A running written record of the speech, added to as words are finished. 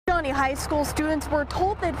Shawnee High School students were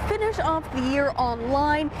told they'd finish off the year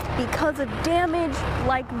online because of damage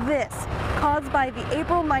like this caused by the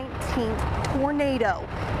April 19th tornado.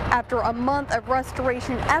 After a month of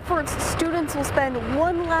restoration efforts, students will spend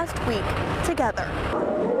one last week together.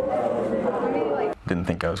 Didn't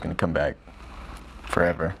think I was going to come back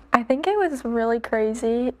forever. I think it was really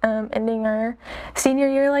crazy ending our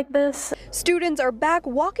senior year like this. Students are back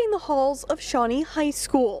walking the halls of Shawnee High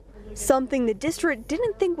School, something the district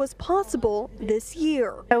didn't think was possible this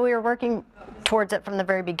year. So we were working towards it from the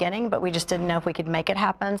very beginning, but we just didn't know if we could make it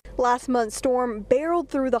happen. Last month's storm barreled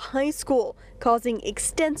through the high school, causing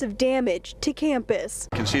extensive damage to campus.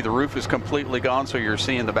 You can see the roof is completely gone, so you're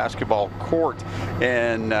seeing the basketball court,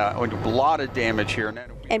 and a lot of damage here.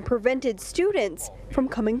 And prevented students from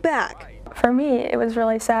coming back. For me, it was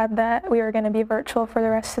really sad that we were going to be virtual for the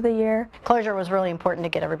rest of the year. Closure was really important to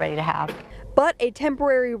get everybody to have. But a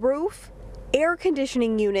temporary roof, air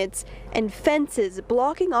conditioning units, and fences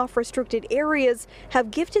blocking off restricted areas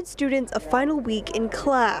have gifted students a final week in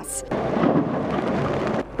class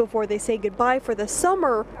before they say goodbye for the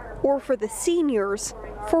summer or for the seniors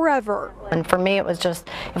forever. And for me, it was just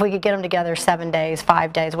if we could get them together 7 days,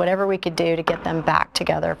 5 days, whatever we could do to get them back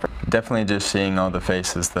together. Definitely just seeing all the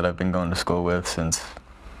faces that I've been going to school with since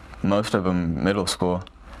most of them middle school,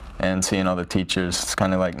 and seeing all the teachers, it's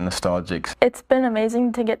kind of like nostalgic. It's been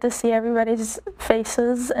amazing to get to see everybody's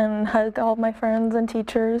faces and hug all my friends and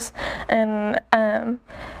teachers, and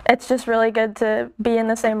it's just really good to be in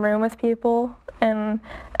the same room with people, and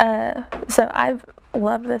so I've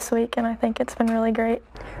loved this week and I think it's been really great.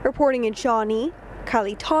 Reporting in Shawnee,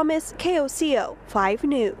 Kylie Thomas, KOCO 5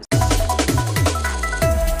 News.